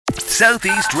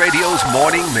Southeast Radio's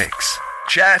morning mix.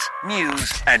 Chat,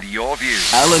 news and your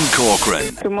views. Alan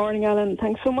Corcoran. Good morning, Alan.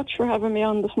 Thanks so much for having me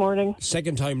on this morning.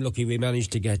 Second time lucky we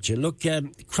managed to get you. Look,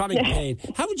 chronic pain.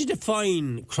 How would you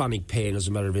define chronic pain as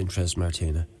a matter of interest,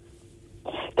 Martina?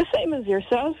 The same as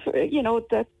yourself. You know,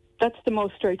 that's the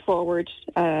most straightforward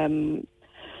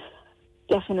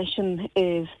definition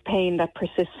is pain that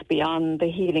persists beyond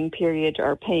the healing period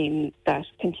or pain that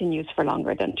continues for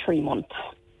longer than 3 months.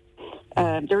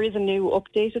 There is a new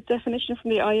updated definition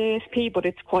from the IASP, but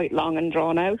it's quite long and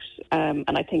drawn out, and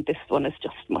I think this one is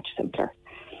just much simpler.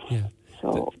 Yeah.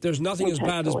 So there's nothing as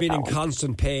bad as being in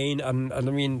constant pain, and I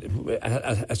mean,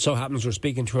 it so happens we're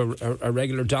speaking to a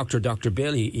regular doctor, Dr.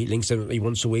 Bill. He links in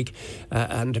once a week,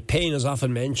 and pain is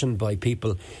often mentioned by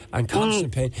people, and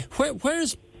constant pain. Where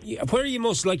are you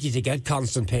most likely to get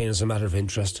constant pain as a matter of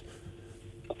interest?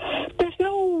 There's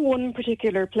no one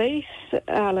particular place,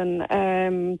 Alan.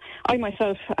 I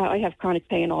myself, I have chronic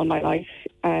pain all my life,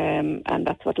 and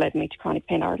that's what led me to Chronic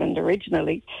Pain Ireland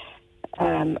originally.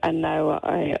 And now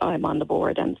I'm on the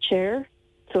board and chair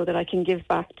so that I can give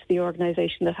back to the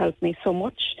organisation that helped me so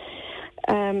much.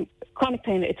 Chronic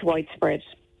pain, it's widespread.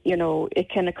 You know, it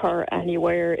can occur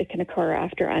anywhere. It can occur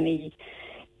after any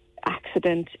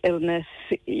accident, illness,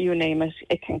 you name it,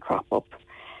 it can crop up.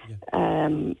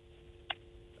 Yeah.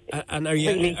 And are you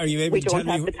able to tell me? We don't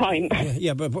have the time.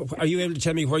 Yeah, but are you able to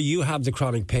tell me where you have the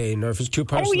chronic pain, or if it's too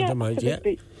personal to mind? Yeah.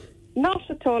 Not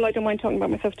at all. I don't mind talking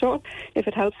about myself at all, if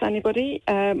it helps anybody.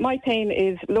 My pain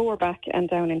is lower back and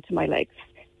down into my legs.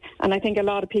 And I think a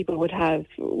lot of people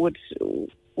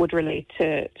would relate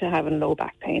to having low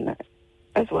back pain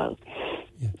as well.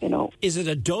 Yeah. You know. Is it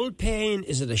a dull pain?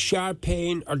 Is it a sharp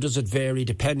pain? Or does it vary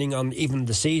depending on even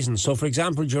the season? So, for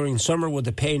example, during summer, would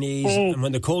the pain ease? And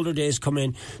when the colder days come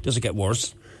in, does it get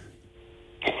worse?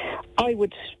 I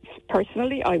would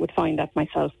find that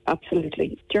myself,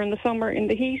 absolutely. During the summer in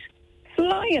the heat,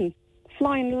 flying,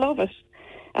 love it.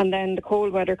 And then the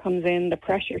cold weather comes in, the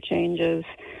pressure changes,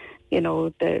 you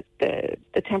know, the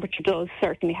temperature does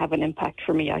certainly have an impact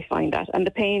for me, I find that. And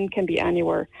the pain can be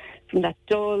anywhere from that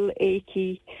dull,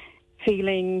 achy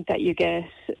feeling that you get,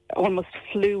 almost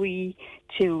fluey,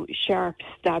 to sharp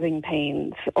stabbing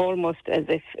pains, almost as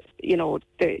if, you know,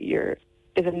 there's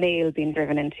a nail being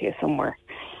driven into you somewhere.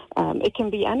 It can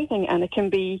be anything, and it can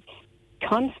be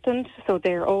constant, so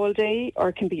there all day, or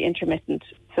it can be intermittent.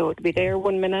 So it'll be there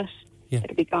 1 minute,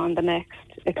 it'll be gone the next,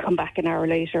 it'll come back an hour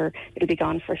later, it'll be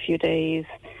gone for a few days.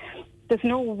 There's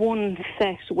no one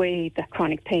set way that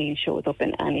chronic pain shows up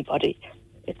in anybody.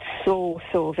 It's so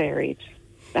varied.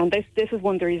 And this is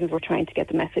one of the reasons we're trying to get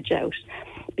the message out,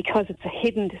 because it's a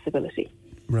hidden disability.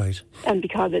 Right. And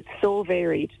because it's so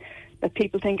varied that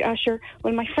people think, sure,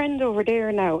 well, my friend over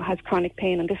there now has chronic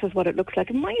pain and this is what it looks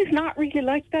like. And mine is not really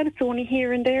like that. It's only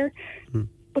here and there.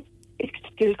 But it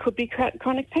still could be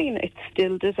chronic pain. It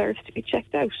still deserves to be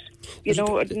checked out.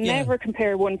 Never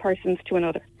compare one person's to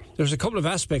another. There's a couple of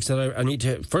aspects that I need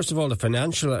to... First of all, the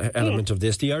financial element of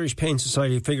this. The Irish Pain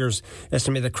Society figures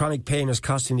estimate that chronic pain is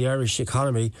costing the Irish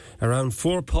economy around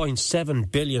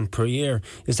 4.7 billion per year.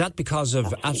 Is that because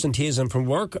of absenteeism from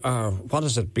work, or what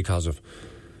is it because of?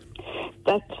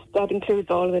 That includes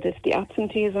all of it. It's the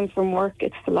absenteeism from work,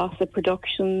 it's the loss of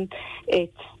production,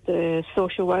 it's the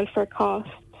social welfare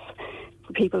costs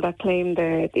for people that claim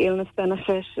the illness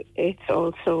benefit. It's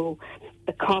also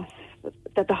the costs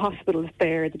that the hospitals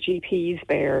bear, the GPs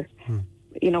bear.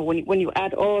 You know, when you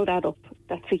add all that up,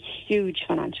 that's a huge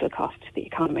financial cost to the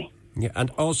economy. Yeah,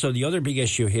 and also the other big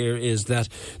issue here is that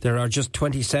there are just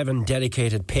 27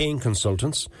 dedicated pain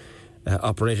consultants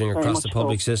operating across the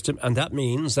public system, and that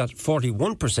means that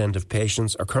 41% of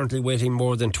patients are currently waiting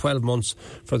more than 12 months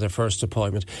for their first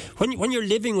appointment. When you're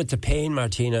living with the pain,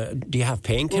 Martina, do you have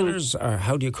painkillers, or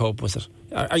how do you cope with it?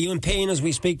 Are you in pain as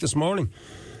we speak this morning?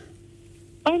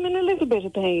 I'm in a little bit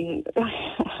of pain.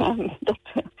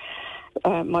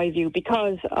 That's my view,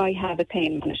 because I have a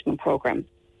pain management program.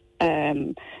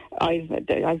 I've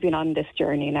been on this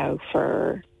journey now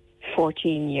for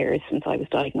 14 years since I was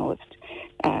diagnosed.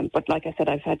 But like I said,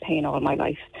 I've had pain all my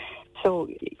life. So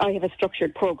I have a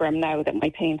structured program now that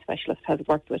my pain specialist has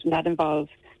worked with, and that involves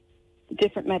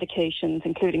different medications,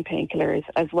 including painkillers,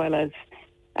 as well as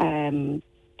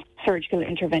surgical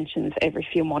interventions every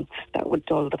few months that would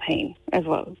dull the pain as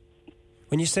well.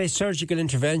 When you say surgical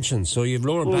interventions, so you have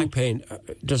lower back pain,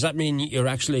 does that mean you're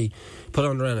actually put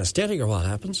under anaesthetic, or what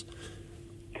happens?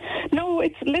 No,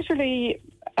 it's literally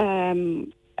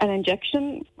an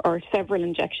injection, or several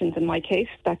injections in my case,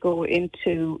 that go in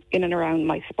and around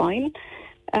my spine,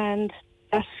 and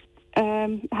that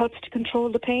helps to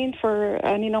control the pain for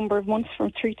any number of months,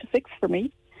 from 3 to 6 for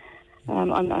me.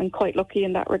 I'm quite lucky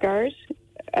in that regard.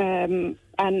 And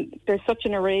there's such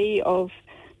an array of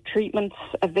treatments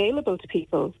available to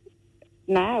people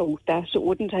now that it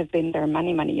wouldn't have been there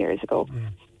many, many years ago.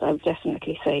 So I would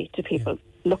definitely say to people,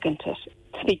 look into it.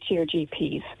 Speak to your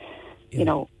GPs, you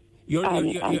know.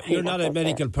 You're not a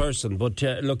medical person, but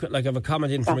look, like I have a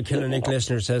comment in from a Killarnick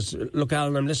listener says, look,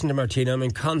 Alan, I'm listening to Martina, I'm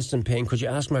in constant pain. Could you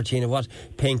ask Martina what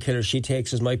painkillers she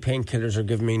takes, as my painkillers are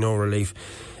giving me no relief?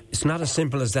 It's not as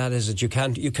simple as that, is it? You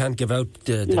can't give out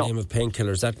the name of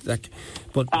painkillers.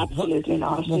 But absolutely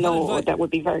not. That would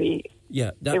be very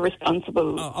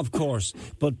irresponsible. Of course,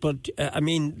 but I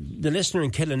mean, the listener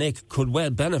in Killarnick could well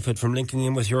benefit from linking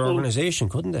in with your organisation,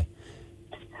 couldn't they?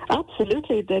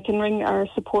 Absolutely. They can ring our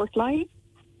support line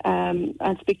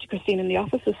and speak to Christine in the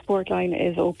office. The support line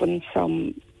is open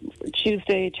from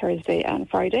Tuesday, Thursday and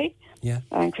Friday. Yeah.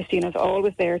 And Christine is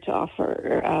always there to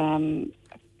offer,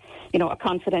 a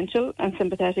confidential and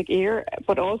sympathetic ear,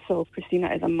 but also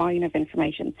Christina is a mine of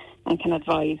information and can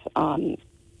advise on,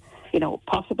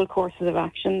 possible courses of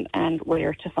action and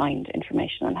where to find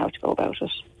information and how to go about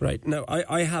it. Right. Now,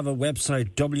 I have a website,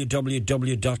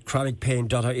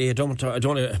 www.chronicpain.ie. I don't want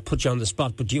to put you on the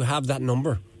spot, but do you have that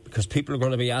number? Because people are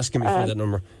going to be asking me for that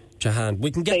number to hand.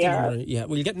 We can get the number. Yeah,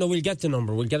 we'll get the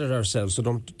number. We'll get it ourselves, so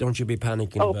don't you be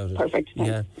panicking about it. Oh, perfect.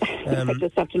 Yeah. I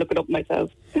just have to look it up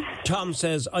myself. Tom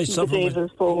says I suffer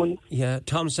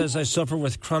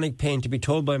with chronic pain. To be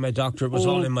told by my doctor it was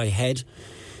all in my head.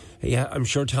 Yeah, I'm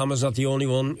sure Tom is not the only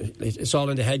one. It's all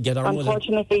in the head. Get on with it.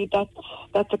 Unfortunately,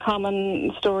 that's a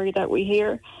common story that we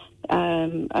hear.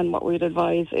 And what we'd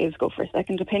advise is go for a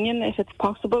second opinion if it's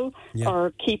possible,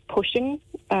 or keep pushing.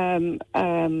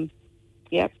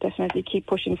 Definitely keep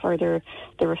pushing for the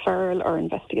referral or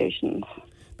investigations.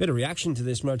 Bit of reaction to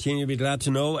this, Martina, you'll be glad to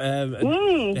know.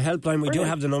 The helpline, we do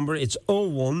have the number. It's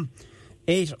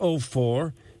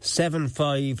 01-804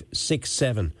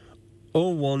 7567.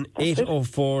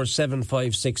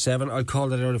 018047567. I'll call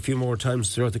that out a few more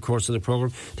times throughout the course of the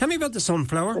programme. Tell me about the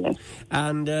sunflower. Brilliant.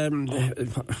 And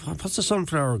what's the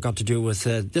sunflower got to do with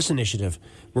this initiative?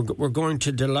 We're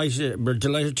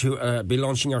delighted to be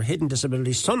launching our Hidden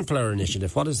Disability Sunflower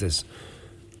Initiative. What is this?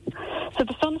 So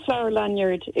the sunflower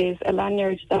lanyard is a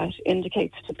lanyard that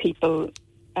indicates to people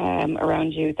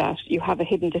around you that you have a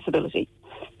hidden disability.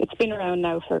 It's been around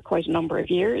now for quite a number of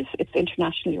years. It's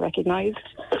internationally recognised,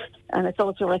 and it's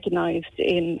also recognised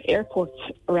in airports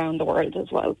around the world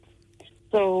as well.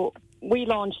 So we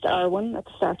launched our one at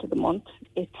the start of the month.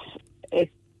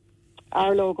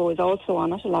 Our logo is also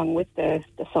on it, along with the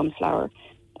sunflower,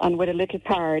 and with a little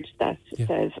card that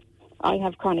says, I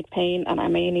have chronic pain and I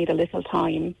may need a little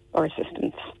time or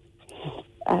assistance.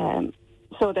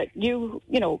 So that you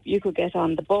could get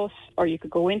on the bus, or you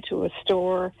could go into a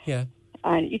store. Yeah.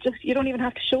 And you don't even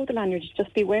have to show the lanyard, you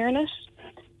just be wearing it.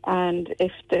 And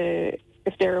if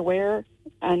they're aware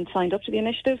and signed up to the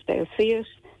initiative, they'll see it,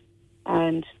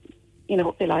 and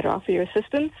they'll either offer you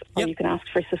assistance, or you can ask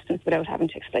for assistance without having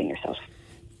to explain yourself.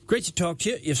 Great to talk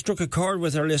to you. You've struck a chord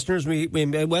with our listeners. We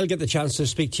may well get the chance to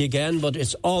speak to you again, but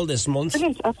it's all this month.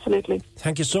 Brilliant, absolutely.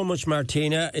 Thank you so much,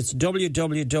 Martina. It's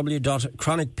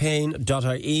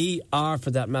www.chronicpain.ie, or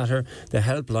for that matter, the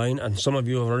helpline. And some of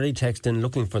you have already texted in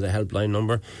looking for the helpline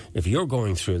number. If you're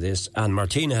going through this, and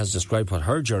Martina has described what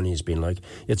her journey has been like,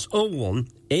 it's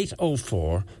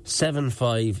 01-804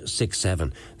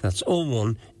 7567. That's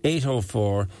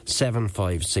 01-804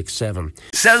 7567.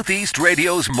 Southeast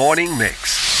Radio's morning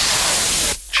mix.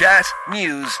 Chat,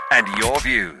 news and your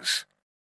views.